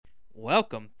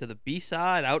Welcome to the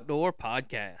B-Side Outdoor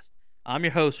Podcast. I'm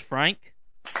your host, Frank.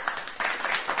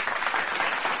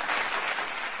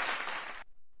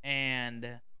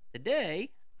 And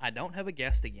today, I don't have a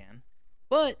guest again.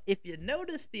 But if you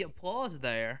notice the applause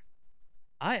there,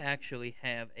 I actually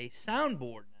have a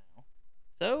soundboard now.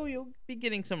 So you'll be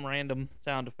getting some random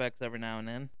sound effects every now and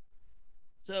then.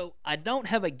 So I don't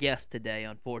have a guest today,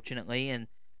 unfortunately, and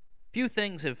few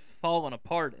things have fallen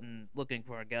apart in looking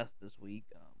for a guest this week.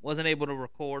 Wasn't able to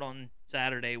record on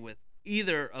Saturday with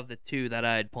either of the two that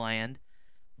I had planned.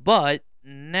 But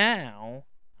now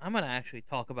I'm going to actually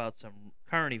talk about some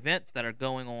current events that are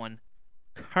going on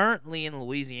currently in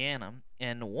Louisiana.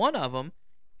 And one of them,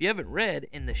 if you haven't read,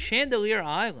 in the Chandelier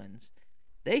Islands,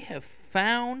 they have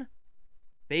found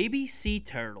baby sea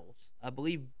turtles. I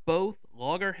believe both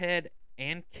loggerhead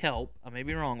and kelp. I may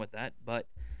be wrong with that, but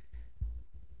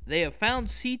they have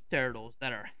found sea turtles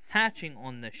that are hatching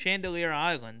on the Chandelier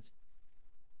Islands.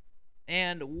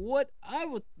 And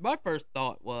my first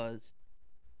thought was,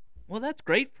 well, that's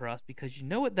great for us because you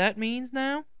know what that means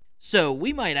now? So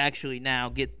we might actually now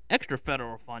get extra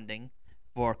federal funding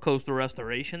for coastal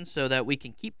restoration so that we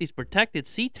can keep these protected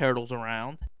sea turtles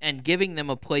around and giving them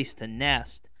a place to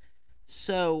nest.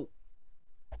 So,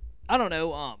 I don't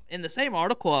know, in the same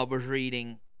article I was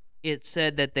reading, it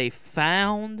said that they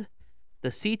found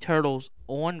the sea turtles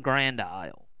on Grand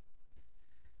Isle.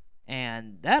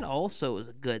 And that also is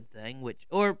a good thing,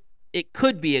 or it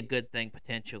could be a good thing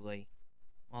potentially.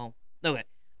 Well, okay.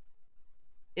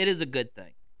 It is a good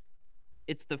thing.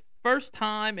 It's the first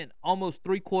time in almost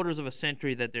 3/4 of a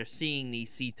century that they're seeing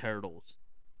these sea turtles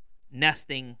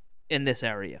nesting in this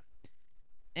area.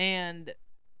 And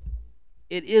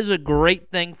it is a great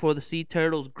thing for the sea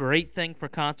turtles, great thing for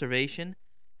conservation.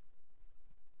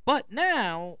 But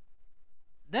now,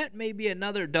 that may be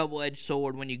another double-edged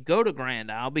sword when you go to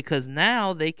Grand Isle, because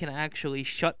now they can actually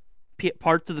shut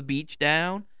parts of the beach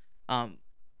down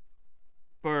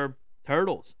for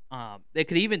turtles. They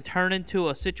could even turn into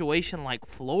a situation like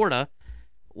Florida,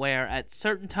 where at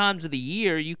certain times of the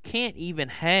year, you can't even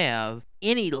have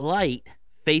any light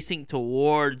facing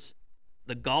towards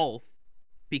the Gulf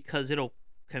because it'll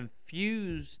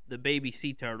confuse the baby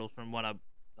sea turtles, from what I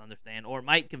understand, or it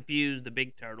might confuse the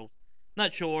big turtles.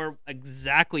 Not sure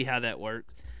exactly how that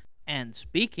works. And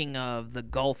speaking of the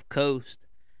Gulf Coast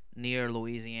near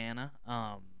Louisiana,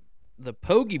 the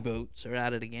Pogie boats are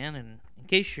at it again. And in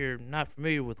case you're not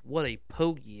familiar with what a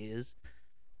Pogie is,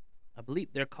 I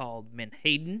believe they're called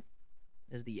Menhaden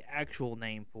is the actual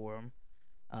name for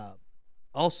them.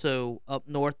 Also, up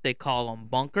north they call them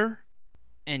bunker.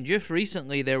 And just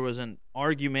recently there was an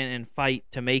argument and fight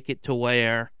to make it to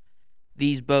where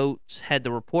these boats had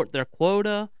to report their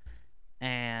quota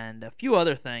and a few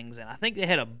other things, and I think they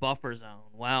had a buffer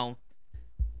zone. Well,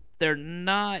 they're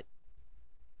not,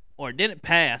 or didn't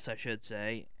pass, I should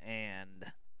say,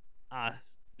 and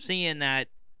seeing that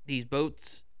these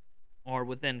boats are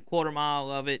within quarter mile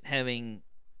of it having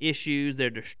issues, they're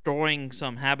destroying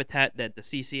some habitat that the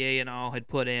CCA and all had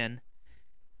put in,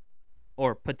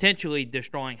 or potentially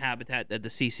destroying habitat that the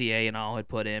CCA and all had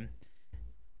put in.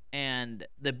 And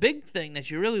the big thing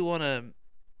that you really want to,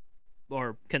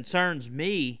 or concerns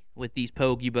me with these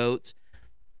Pogie boats,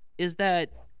 is that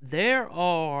there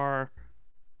are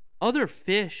other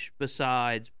fish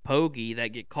besides Pogie that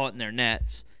get caught in their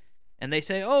nets. And they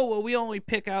say, oh, well, we only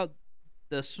pick out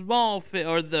the small fish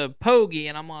or the Pogie.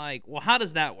 And I'm like, well, how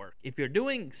does that work? If you're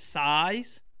doing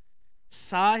size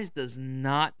does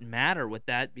not matter with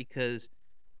that, because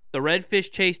the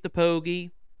redfish chase the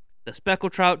Pogie, the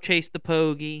speckled trout chase the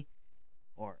Pogie,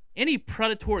 or any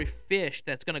predatory fish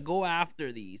that's going to go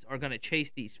after these are going to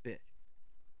chase these fish.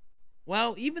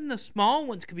 Well, even the small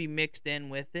ones could be mixed in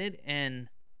with it, and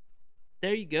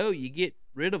there you go. You get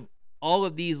rid of all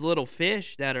of these little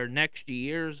fish that are next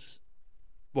year's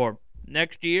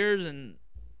and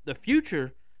the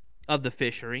future of the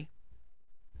fishery.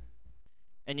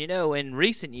 And in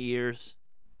recent years,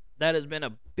 that has been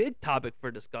a big topic for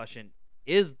discussion,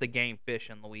 is the game fish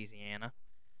in Louisiana.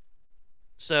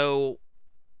 So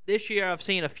this year I've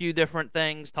seen a few different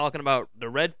things talking about the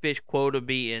redfish quota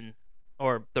being,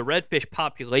 or the redfish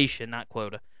population, not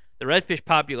quota, the redfish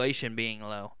population being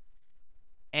low.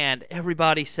 And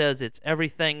everybody says it's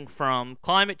everything from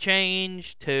climate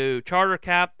change to charter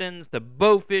captains to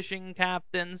bow fishing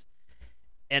captains.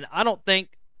 And I don't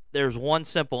think there's one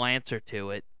simple answer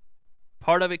to it.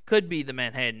 Part of it could be the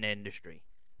Menhaden industry.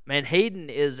 Menhaden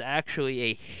is actually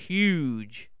a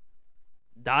huge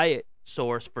diet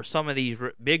source for some of these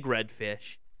big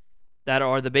redfish that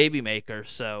are the baby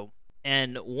makers. So,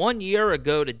 and 1 year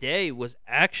ago today was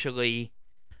actually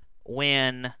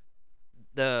when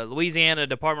the Louisiana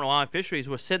Department of Wildlife and Fisheries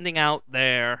was sending out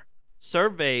their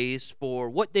surveys for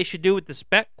what they should do with the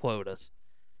spec quotas.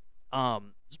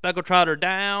 Speckled trout are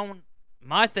down.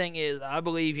 My thing is, I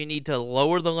believe you need to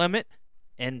lower the limit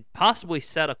and possibly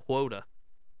set a quota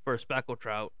for speckled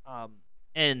trout.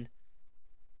 And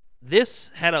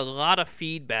this had a lot of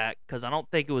feedback because I don't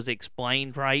think it was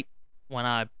explained right when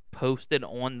I posted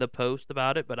on the post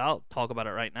about it, but I'll talk about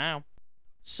it right now.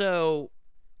 So,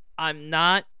 I'm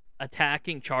not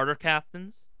attacking charter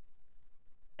captains,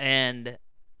 and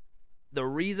the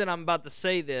reason I'm about to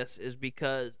say this is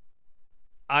because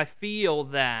I feel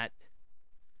that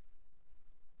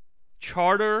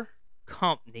charter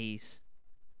companies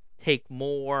take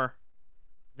more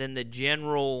than the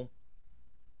general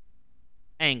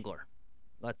angler,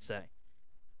 let's say.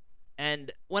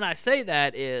 And when I say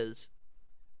that is,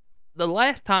 the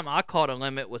last time I caught a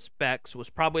limit with specs was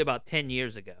probably about 10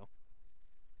 years ago.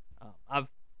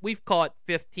 We've caught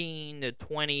 15 to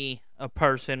 20 a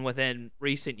person within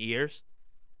recent years.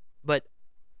 But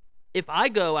if I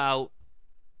go out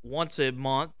once a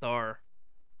month or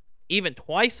even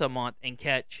twice a month and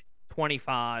catch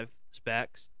 25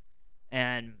 specs,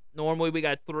 and normally we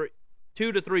got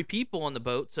 2 to 3 people on the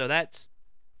boat, so that's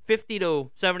 50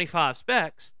 to 75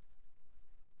 specs,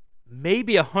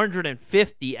 maybe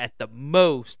 150 at the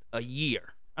most a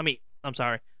year.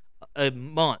 A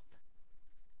month.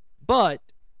 But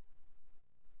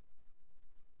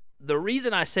the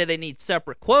reason I say they need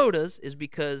separate quotas is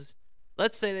because,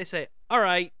 let's say they say, all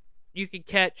right, you can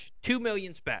catch 2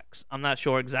 million specs. I'm not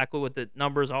sure exactly what the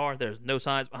numbers are. There's no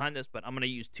science behind this, but I'm going to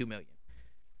use 2 million.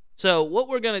 So what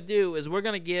we're going to do is we're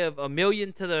going to give 1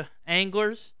 million to the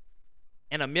anglers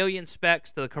and 1 million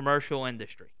specs to the commercial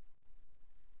industry.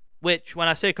 Which, when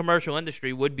I say commercial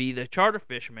industry, would be the charter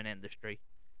fisherman industry.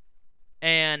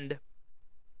 And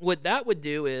what that would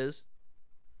do is,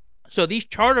 so these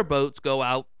charter boats go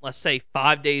out, let's say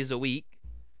 5 days a week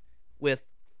with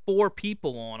 4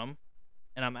 people on them.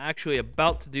 And I'm actually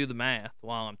about to do the math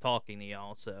while I'm talking to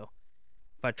y'all. So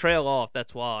if I trail off,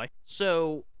 that's why.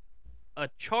 So a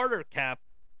charter cap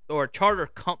or a charter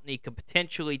company could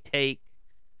potentially take,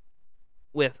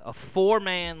 with a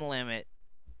 4-man limit,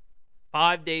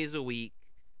 5 days a week,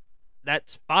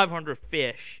 that's 500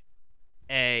 fish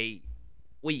a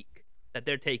week that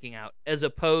they're taking out, as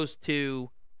opposed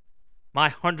to my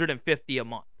 150 a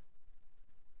month.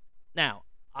 Now,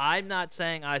 I'm not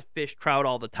saying I fish trout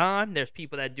all the time. There's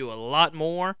people that do a lot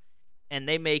more, and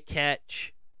they may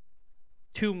catch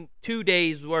two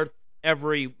days worth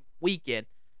every weekend.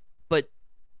 But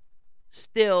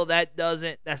still,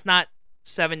 that's not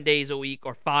 7 days a week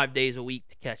or 5 days a week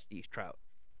to catch these trout.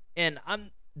 And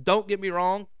don't get me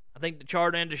wrong, I think the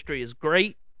charter industry is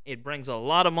great. It brings a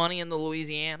lot of money into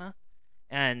Louisiana,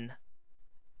 and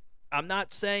I'm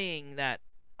not saying that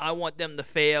I want them to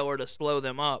fail or to slow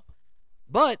them up.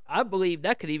 But I believe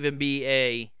that could even be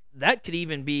a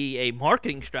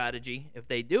marketing strategy if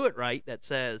they do it right, that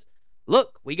says,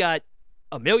 look, we got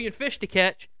 1 million fish to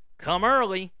catch, come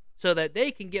early, so that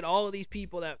they can get all of these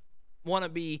people that want to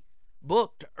be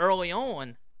booked early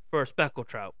on for a speckled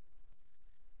trout.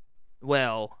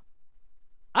 Well,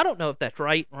 I don't know if that's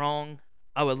right or wrong.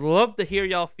 I would love to hear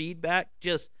y'all feedback.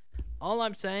 Just all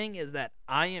I'm saying is that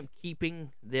I am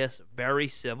keeping this very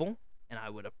civil, and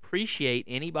I would appreciate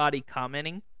anybody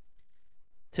commenting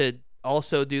to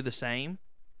also do the same.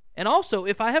 And also,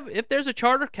 if there's a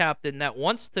charter captain that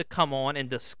wants to come on and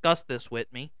discuss this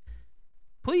with me,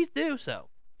 please do so.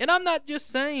 And I'm not just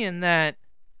saying that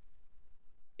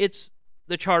it's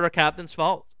the charter captain's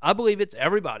fault. I believe it's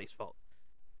everybody's fault.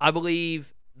 I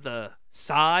believe the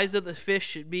size of the fish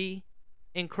should be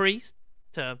increased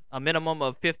to a minimum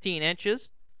of 15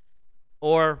 inches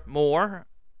or more,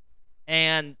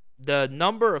 and the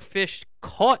number of fish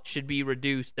caught should be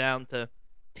reduced down to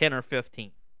 10 or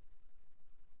 15.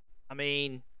 I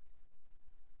mean,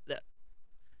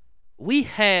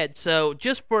 so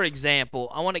just for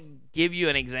example, I want to give you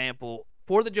an example.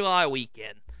 For the July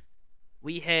weekend,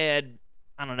 we had,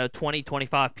 20,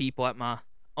 25 people at my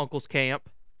uncle's camp.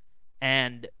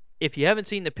 And if you haven't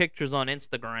seen the pictures on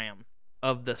Instagram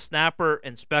of the snapper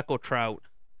and speckled trout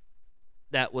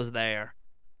that was there,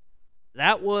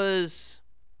 that was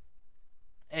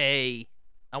I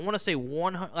want to say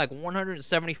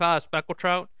 175 speckled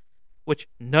trout, which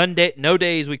no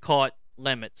days we caught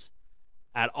limits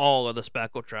at all of the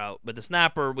speckled trout. But the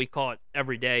snapper we caught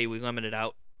every day. We limited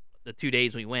out the 2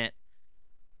 days we went.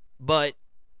 But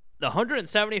the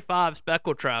 175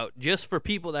 speckled trout, just for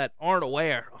people that aren't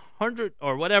aware, 100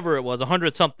 or whatever it was,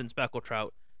 100-something speckled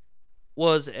trout,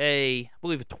 was I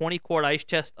believe a 20-quart ice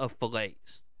chest of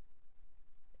fillets.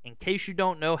 in case you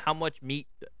don't know how much meat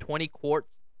 20 quarts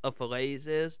of fillets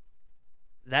is,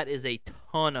 that is a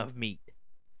ton of meat.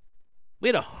 We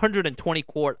had a 120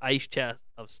 quart ice chest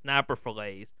of snapper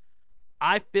fillets.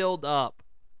 I filled up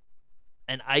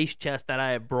an ice chest that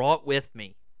I had brought with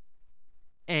me,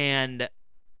 and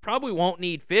probably won't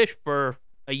need fish for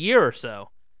a year or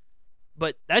so.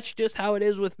 But that's just how it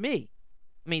is with me.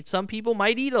 I mean, some people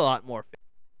might eat a lot more fish.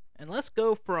 And let's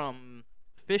go from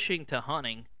fishing to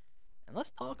hunting, and let's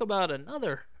talk about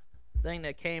another thing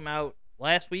that came out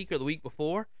last week or the week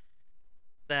before,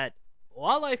 that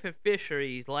Wildlife and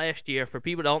Fisheries last year, for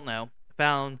people who don't know,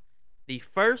 found the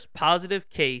first positive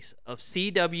case of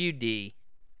CWD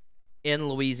in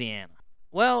Louisiana.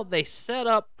 Well, they set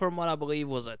up from what I believe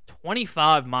was a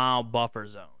 25-mile buffer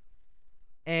zone.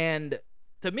 And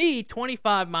to me,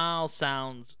 25 miles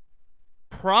sounds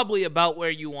probably about where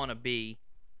you want to be.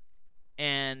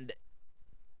 And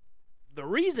the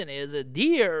reason is a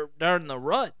deer during the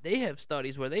rut, they have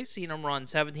studies where they've seen them run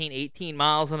 17, 18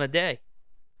 miles in a day.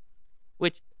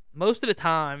 Which most of the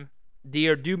time,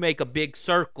 deer do make a big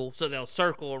circle, so they'll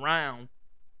circle around.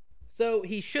 So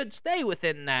he should stay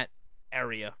within that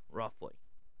area, roughly.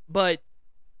 But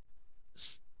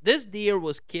this deer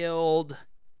was killed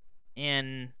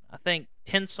in, I think,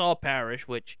 Tensas Parish,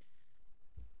 which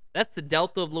that's the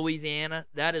delta of Louisiana.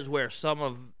 That is where some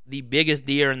of the biggest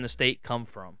deer in the state come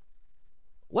from.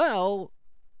 Well,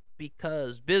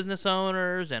 because business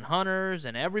owners and hunters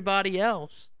and everybody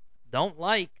else don't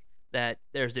like that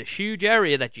there's this huge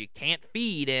area that you can't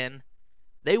feed in,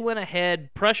 they went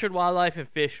ahead, pressured Wildlife and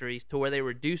Fisheries to where they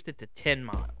reduced it to 10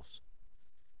 miles.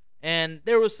 And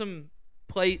there was some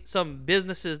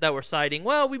businesses that were citing,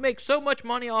 well, we make so much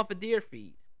money off of deer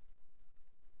feed.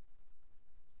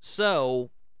 So,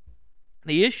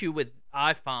 the issue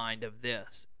I find of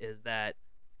this is that,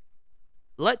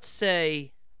 let's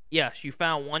say, yes, you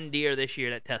found one deer this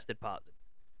year that tested positive.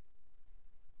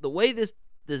 The way this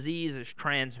disease is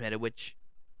transmitted, which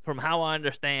from how I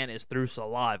understand is through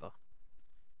saliva,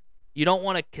 you don't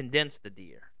want to condense the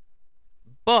deer.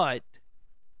 But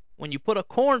when you put a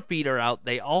corn feeder out,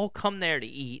 they all come there to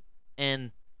eat.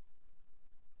 And,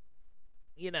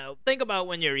 think about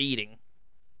when you're eating.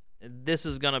 This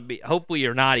is going to be, hopefully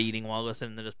you're not eating while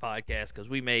listening to this podcast, because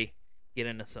we may get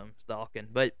into some stalking.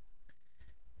 But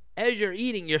as you're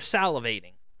eating, you're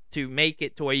salivating to make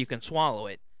it to where you can swallow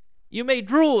it. You may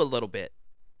drool a little bit.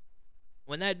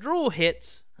 When that drool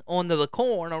hits onto the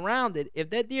corn around it, if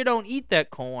that deer don't eat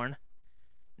that corn,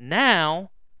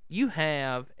 now you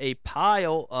have a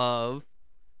pile of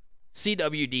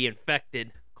CWD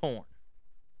infected corn.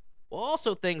 Well,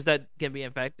 also things that can be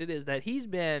infected is that he's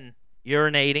been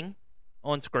urinating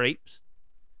on scrapes,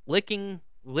 licking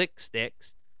lick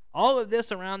sticks, all of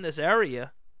this around this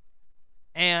area,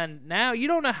 and now you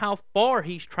don't know how far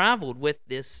he's traveled with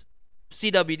this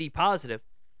CWD positive.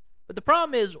 But the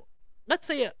problem is, let's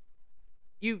say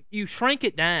you shrink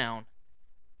it down.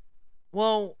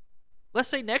 Well, let's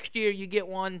say next year you get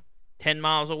one 10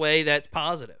 miles away that's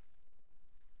positive.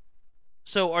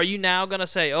 So are you now going to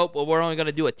say, oh, well, we're only going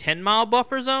to do a 10-mile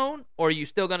buffer zone? Or are you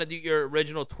still going to do your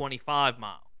original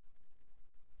 25-mile?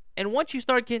 And once you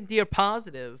start getting deer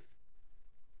positive,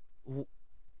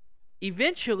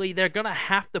 eventually they're going to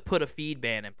have to put a feed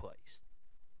ban in place.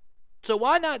 So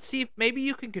why not see if maybe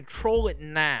you can control it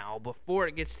now before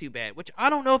it gets too bad? Which I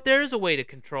don't know if there is a way to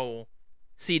control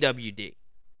CWD.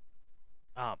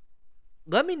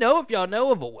 Let me know if y'all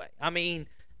know of a way. I mean,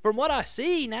 from what I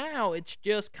see now, it's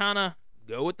just kind of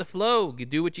go with the flow. You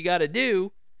do what you got to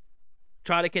do.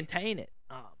 Try to contain it.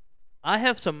 I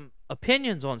have some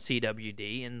opinions on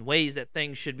CWD and ways that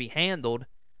things should be handled,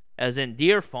 as in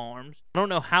deer farms. I don't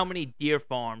know how many deer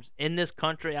farms in this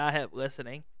country I have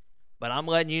listening, but I'm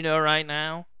letting you know right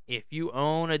now, if you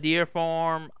own a deer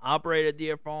farm, operate a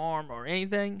deer farm, or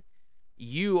anything,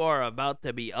 you are about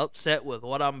to be upset with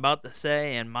what I'm about to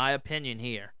say and my opinion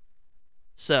here.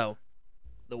 So,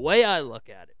 the way I look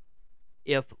at it,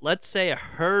 if, let's say, a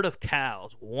herd of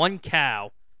cows, one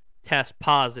cow tests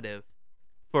positive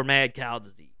for mad cow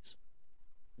disease,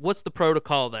 what's the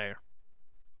protocol there?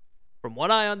 From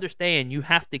what I understand, you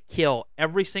have to kill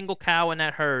every single cow in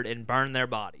that herd and burn their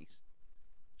bodies.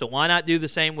 So why not do the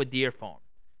same with deer farm?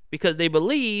 Because they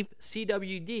believe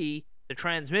CWD, the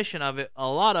transmission of it, a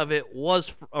lot of it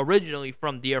was originally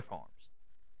from deer farms.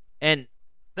 And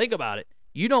think about it.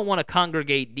 You don't want to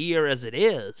congregate deer as it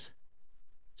is.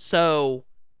 So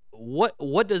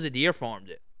what does a deer farm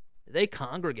do? They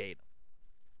congregate them.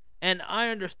 And I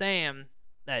understand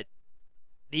that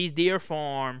these deer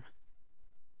farm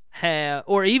have,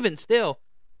 or even still,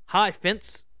 high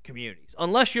fence communities.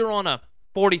 Unless you're on a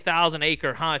 40,000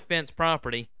 acre high fence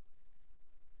property,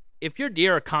 if your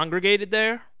deer are congregated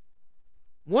there,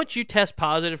 once you test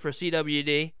positive for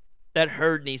CWD, that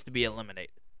herd needs to be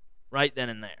eliminated right then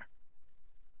and there.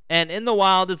 And in the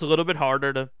wild, it's a little bit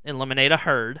harder to eliminate a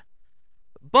herd.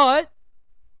 But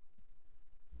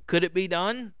could it be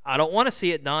done? I don't want to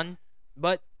see it done.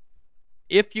 But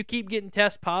if you keep getting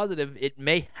test positive, it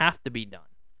may have to be done.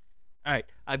 All right,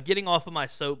 I'm getting off of my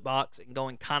soapbox and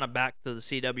going kind of back to the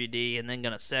CWD and then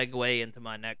going to segue into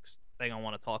my next thing I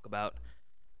want to talk about.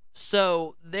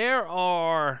 So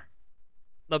I'm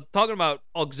talking about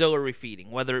auxiliary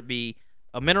feeding, whether it be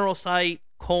a mineral site,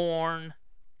 corn,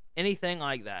 anything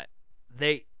like that.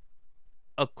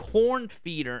 A corn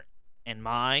feeder, in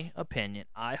my opinion,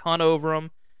 I hunt over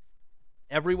them.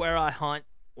 Everywhere I hunt,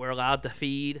 we're allowed to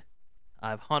feed.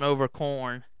 I've hunt over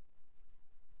corn.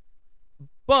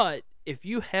 But if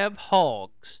you have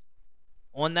hogs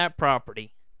on that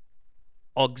property,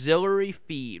 auxiliary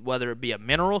feed, whether it be a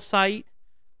mineral site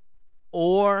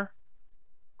or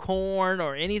corn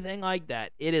or anything like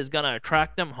that, it is going to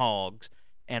attract them hogs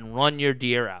and run your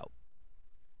deer out.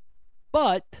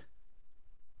 But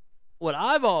what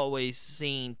I've always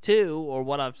seen too, or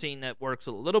what I've seen that works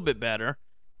a little bit better,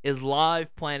 is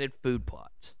live planted food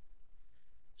plots.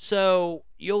 So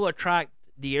you'll attract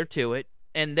deer to it,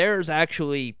 and there's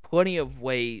actually plenty of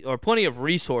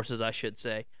resources, I should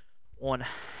say, on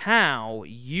how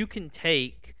you can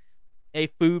take a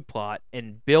food plot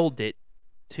and build it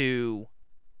to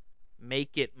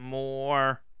make it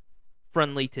more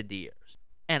friendly to deers.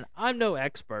 And I'm no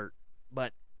expert,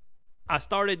 but I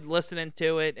started listening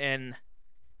to it, and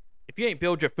if you ain't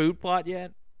built your food plot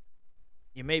yet,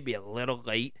 you may be a little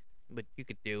late, but you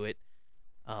could do it.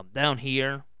 Down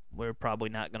here, we're probably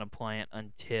not going to plant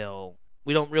until...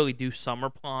 We don't really do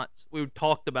summer plots. We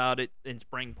talked about it in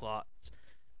spring plots,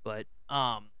 but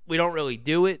we don't really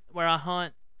do it where I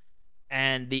hunt.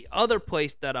 And the other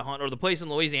place that I hunt, or the place in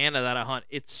Louisiana that I hunt,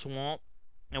 it's swamp.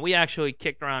 And we actually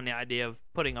kicked around the idea of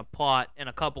putting a plot in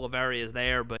a couple of areas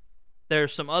there, but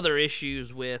there's some other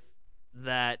issues with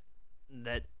that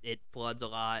it floods a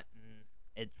lot and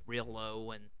it's real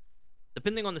low. And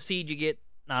depending on the seed you get,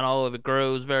 not all of it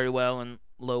grows very well in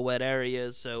low wet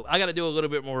areas. So I got to do a little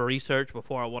bit more research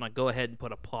before I want to go ahead and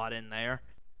put a plot in there.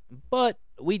 But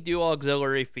we do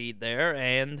auxiliary feed there,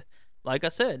 and like I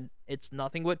said, it's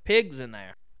nothing but pigs in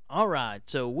there. All right,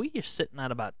 so we are sitting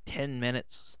at about 10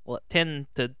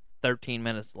 to 13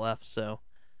 minutes left. So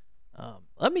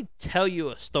let me tell you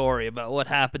a story about what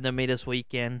happened to me this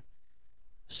weekend.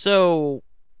 So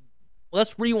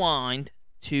let's rewind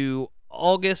to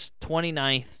August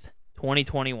 29th,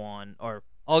 2021, or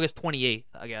August 28th,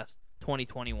 I guess,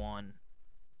 2021.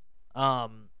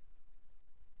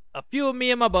 A few of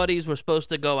me and my buddies were supposed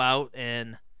to go out,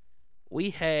 and we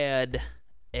had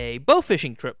a bow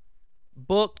fishing trip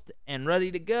booked and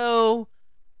ready to go,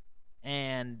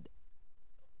 and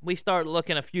we started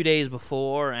looking a few days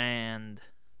before, and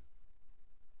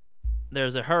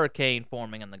there's a hurricane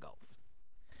forming in the Gulf.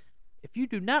 If you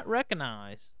do not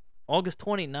recognize August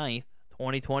 29th,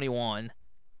 2021,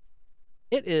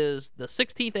 it is the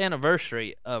 16th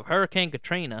anniversary of Hurricane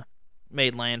Katrina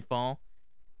made landfall,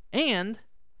 and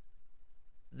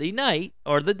the night,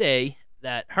 or the day,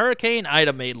 that Hurricane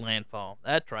Ida made landfall.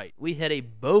 That's right. We had a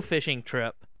bow fishing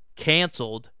trip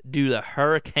canceled due to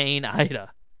Hurricane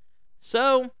Ida.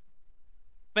 So,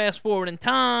 fast forward in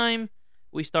time,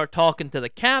 we start talking to the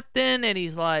captain, and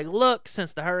he's like, look,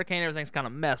 since the hurricane, everything's kind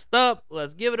of messed up,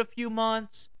 let's give it a few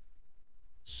months.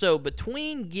 So,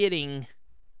 between getting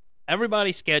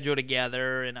everybody scheduled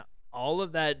together and all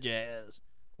of that jazz,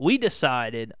 we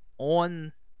decided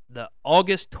on the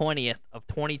August 20th of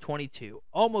 2022,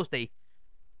 almost a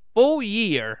full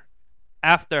year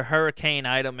after Hurricane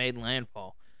Ida made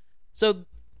landfall. So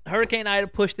Hurricane Ida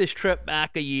pushed this trip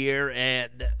back a year,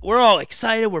 and we're all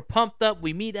excited. We're pumped up.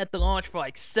 We meet at the launch for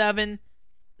like 7.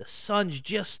 The sun's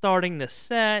just starting to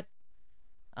set.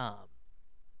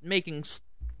 Making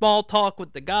small talk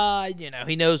with the guide. You know,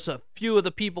 he knows a few of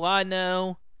the people I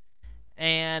know.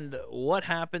 And what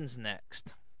happens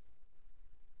next?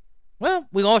 Well,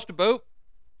 we launched a boat.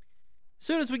 As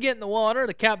soon as we get in the water,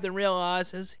 the captain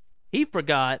realizes he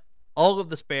forgot all of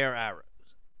the spare arrows.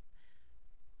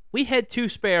 We had 2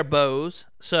 spare bows,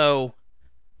 so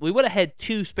we would have had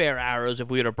 2 spare arrows if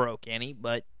we would have broke any,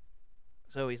 but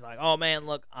so he's like, oh man,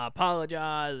 look, I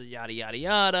apologize, yada, yada,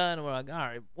 yada, and we're like, all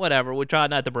right, whatever, we try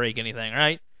not to break anything,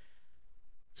 right?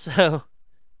 So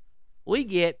we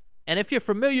get, and if you're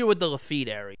familiar with the Lafitte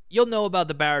area, you'll know about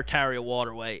the Barataria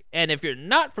Waterway, and if you're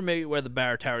not familiar where the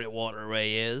Barataria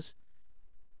Waterway is,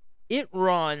 it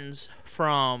runs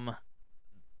from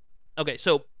Okay,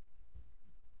 so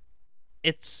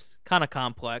it's kind of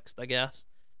complex, I guess.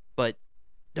 But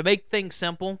to make things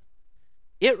simple,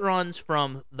 it runs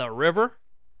from the river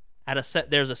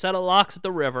there's a set of locks at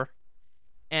the river,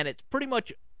 and it's pretty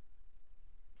much,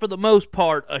 for the most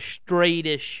part, a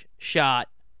straightish shot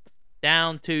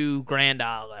down to Grand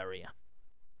Isle area.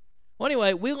 Well,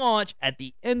 anyway, we launch at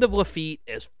the end of Lafitte,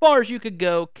 as far as you could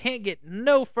go. Can't get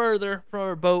no further for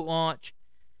our boat launch.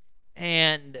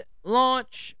 And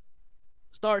launch,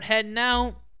 start heading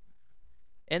out.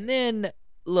 And then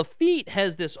Lafitte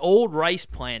has this old rice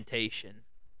plantation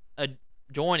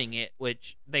adjoining it,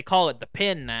 which they call it the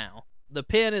Pen now. The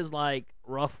Pen is like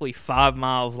roughly 5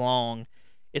 miles long.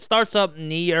 It starts up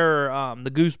near the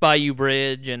Goose Bayou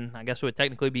Bridge, and I guess it would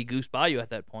technically be Goose Bayou at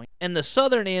that point. And the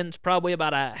southern end's probably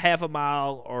about a half a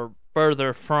mile or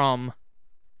further from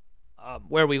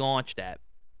where we launched at.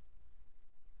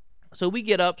 So we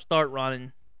get up, start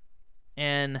running,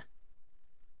 and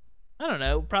I don't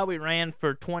know, probably ran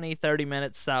for 20, 30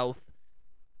 minutes south.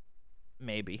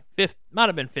 Maybe. Might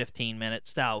have been 15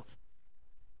 minutes south.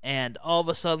 And all of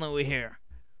a sudden we hear,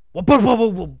 go, go,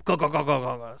 go, go, go,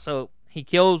 go. So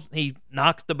he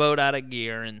knocks the boat out of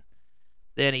gear, and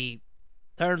then he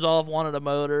turns off one of the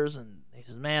motors, and he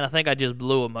says, man, I think I just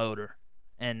blew a motor.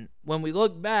 And when we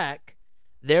look back,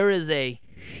 there is a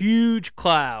huge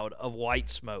cloud of white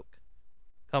smoke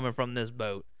coming from this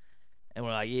boat. And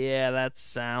we're like, yeah, that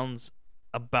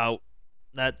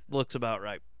looks about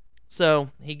right. So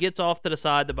he gets off to the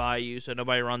side of the bayou so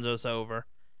nobody runs us over.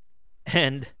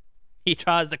 And he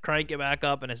tries to crank it back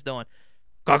up, and it's doing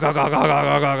go, go, go, go,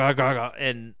 go, go, go, go, go.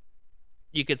 And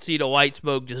you could see the white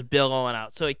smoke just billowing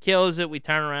out. So he kills it. We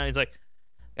turn around. He's like,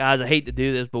 guys, I hate to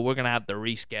do this, but we're going to have to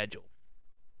reschedule.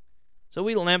 So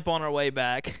we limp on our way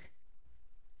back.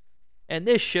 And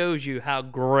this shows you how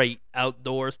great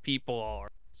outdoors people are.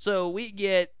 So we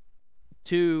get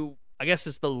to, I guess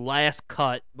it's the last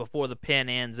cut before the Pen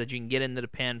ends that you can get into the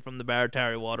Pen from the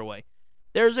Barataria Waterway.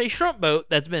 There's a shrimp boat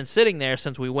that's been sitting there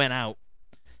since we went out.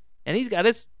 And he's got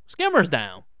his skimmers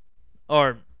down.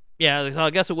 Or, yeah,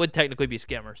 I guess it would technically be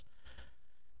skimmers.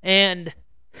 And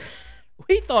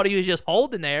we thought he was just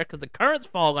holding there because the current's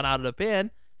falling out of the Pen,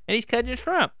 and he's catching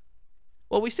shrimp.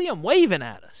 Well, we see him waving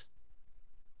at us.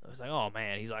 I was like, oh,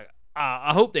 man. He's like,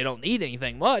 I hope they don't need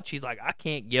anything much. He's like, I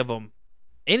can't give them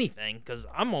anything because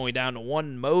I'm only down to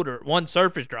one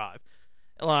surface drive.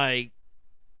 Like,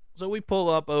 so we pull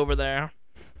up over there,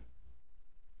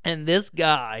 and this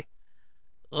guy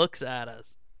looks at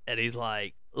us, and he's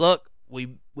like, look,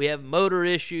 we have motor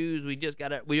issues.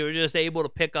 We were just able to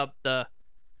pick up the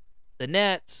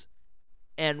nets.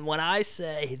 And when I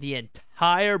say the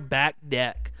entire back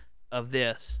deck of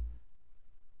this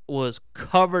was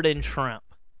covered in shrimp,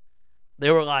 they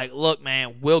were like, look,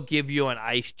 man, we'll give you an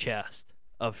ice chest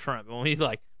of shrimp. And he's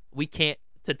like, we can't,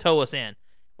 to tow us in.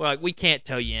 We're like, we can't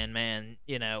tow you in, man.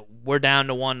 You know, we're down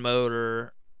to one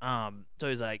motor. So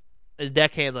he's like, his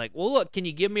deckhand's like, well, look, can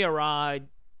you give me a ride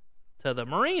to the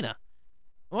marina?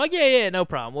 I'm like, yeah, no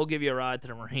problem. We'll give you a ride to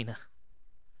the marina.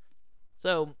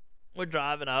 So we're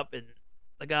driving up, and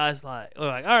the guy's like, we're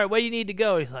like, all right, where you need to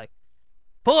go? He's like,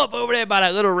 pull up over there by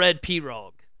that little red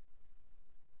pirogue.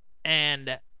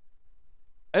 And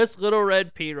this little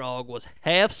red pirogue was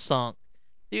half sunk.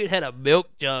 Dude had a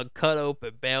milk jug cut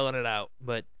open, bailing it out.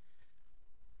 But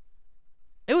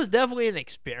it was definitely an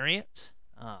experience.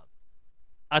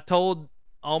 I told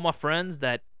all my friends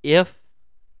that if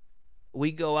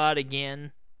we go out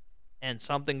again and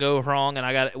something goes wrong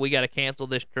and we got to cancel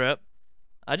this trip,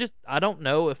 I don't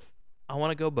know if I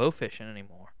want to go bow fishing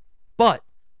anymore. But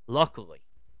luckily,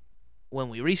 when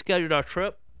we rescheduled our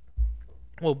trip,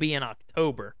 we'll be in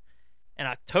October. In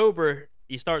October,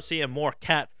 you start seeing more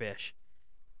catfish.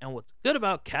 And what's good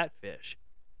about catfish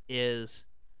is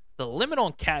the limit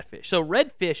on catfish. So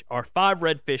redfish are 5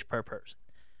 redfish per person.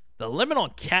 The limit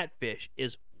on catfish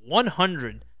is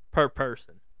 100 per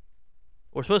person.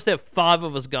 We're supposed to have 5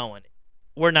 of us going.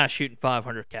 We're not shooting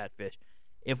 500 catfish.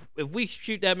 If we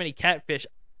shoot that many catfish,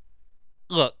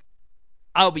 look,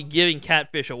 I'll be giving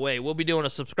catfish away. We'll be doing a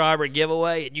subscriber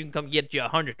giveaway, and you can come get you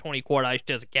 120 quart ice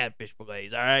chest of catfish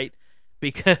fillets, all right?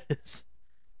 Because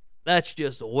that's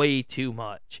just way too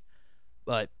much.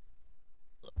 But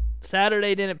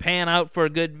Saturday didn't pan out for a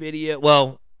good video.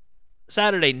 Well,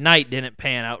 Saturday night didn't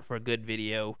pan out for a good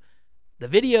video. The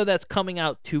video that's coming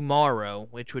out tomorrow,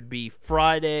 which would be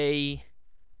Friday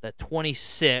the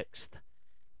 26th,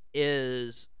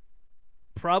 is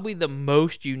probably the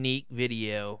most unique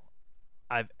video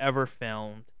I've ever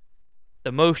filmed.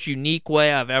 The most unique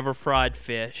way I've ever fried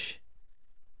fish.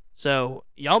 So,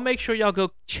 y'all make sure y'all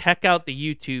go check out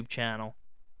the YouTube channel.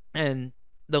 And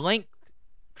the link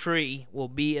tree will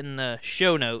be in the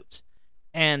show notes,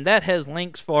 and that has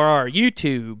links for our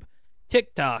YouTube,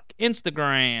 TikTok,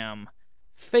 Instagram,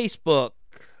 Facebook.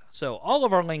 So all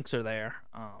of our links are there.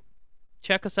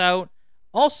 Check us out.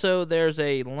 Also, there's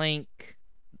a link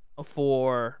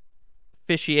for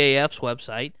Fishy AF's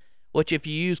website, which if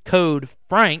you use code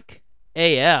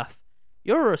FrankAF,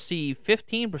 you'll receive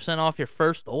 15% off your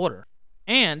first order.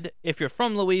 And if you're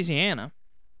from Louisiana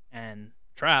and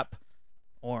trap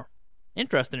or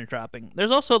interested in trapping,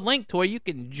 there's also a link to where you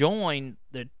can join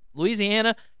the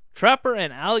Louisiana Trapper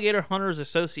and Alligator Hunters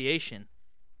Association.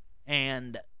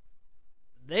 And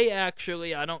they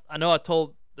actually, I know I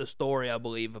told the story, I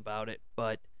believe, about it,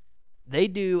 but they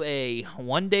do a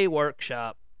one-day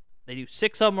workshop. They do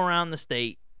 6 of them around the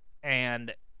state,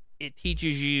 and it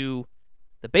teaches you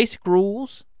the basic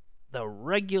rules, the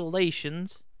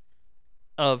regulations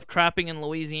of trapping in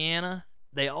Louisiana.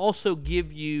 They also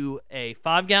give you a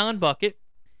 5-gallon bucket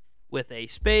with a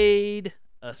spade,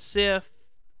 a sieve,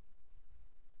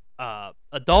 a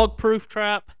dog-proof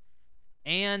trap,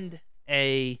 and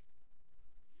a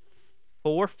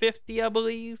 450, I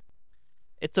believe.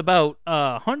 It's about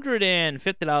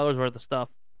 $150 worth of stuff,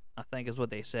 I think is what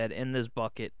they said, in this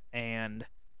bucket. And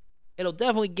it'll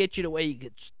definitely get you to where you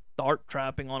could start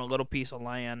trapping on a little piece of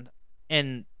land.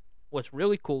 And what's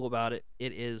really cool about it,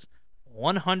 it is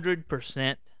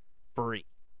 100% free.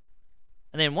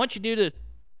 And then once you do the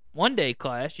 1-day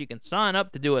class, you can sign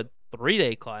up to do a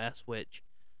 3-day class, which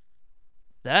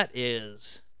that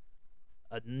is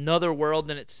another world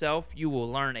in itself. You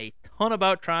will learn a ton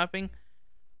about trapping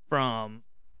from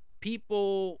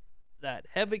people that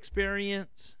have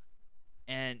experience,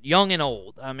 and young and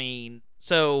old. I mean,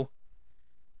 so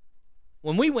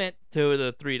when we went to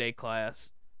the 3-day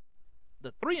class,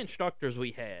 the 3 instructors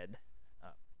we had,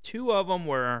 2 of them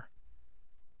were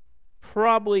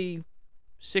probably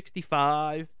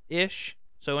 65-ish,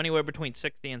 so anywhere between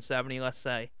 60 and 70, let's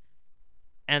say.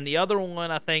 And the other one,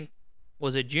 I think,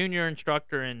 was a junior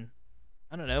instructor in,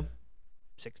 I don't know,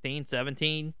 16,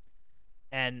 17.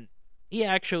 And he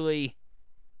actually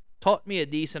taught me a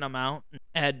decent amount and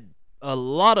had a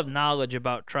lot of knowledge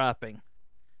about trapping.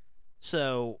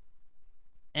 So,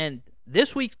 and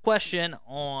this week's question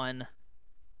on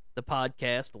the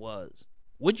podcast was,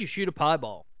 would you shoot a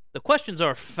pieball? The questions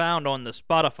are found on the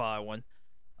Spotify one.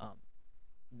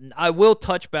 I will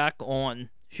touch back on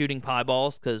shooting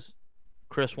pieballs because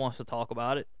Chris wants to talk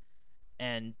about it.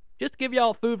 And just to give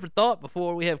y'all food for thought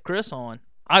before we have Chris on,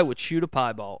 I would shoot a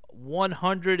pieball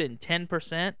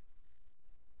 110%.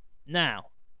 Now,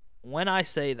 when I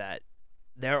say that,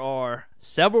 there are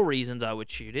several reasons I would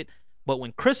shoot it, but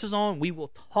when Chris is on, we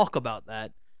will talk about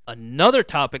that. Another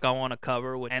topic I want to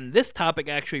cover, and this topic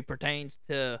actually pertains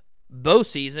to bow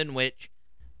season, which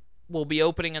will be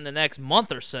opening in the next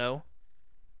month or so.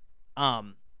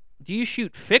 Do you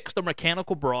shoot fixed or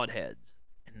mechanical broadheads?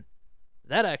 And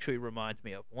that actually reminds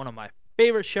me of one of my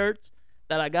favorite shirts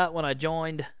that I got when I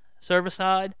joined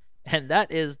Serviceside, and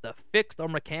that is the fixed or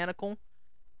mechanical.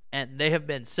 And there have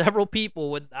been several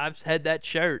people I've had that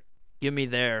shirt give me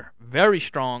their very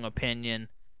strong opinion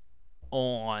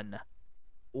on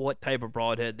what type of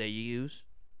broadhead they use,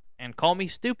 and call me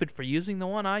stupid for using the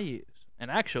one I use. And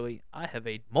actually, I have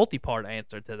a multi-part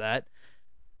answer to that.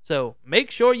 So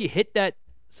make sure you hit that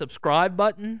subscribe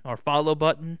button or follow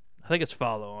button. I think it's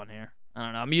follow on here. I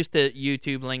don't know. I'm used to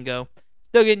YouTube lingo.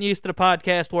 Still getting used to the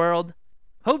podcast world.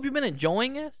 Hope you've been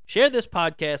enjoying this. Share this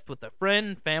podcast with a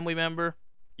friend, family member,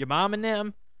 your mom and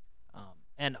them.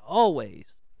 And always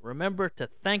remember to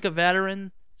thank a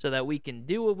veteran so that we can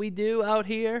do what we do out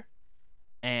here.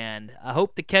 And I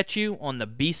hope to catch you on the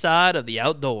B side of the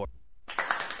outdoor.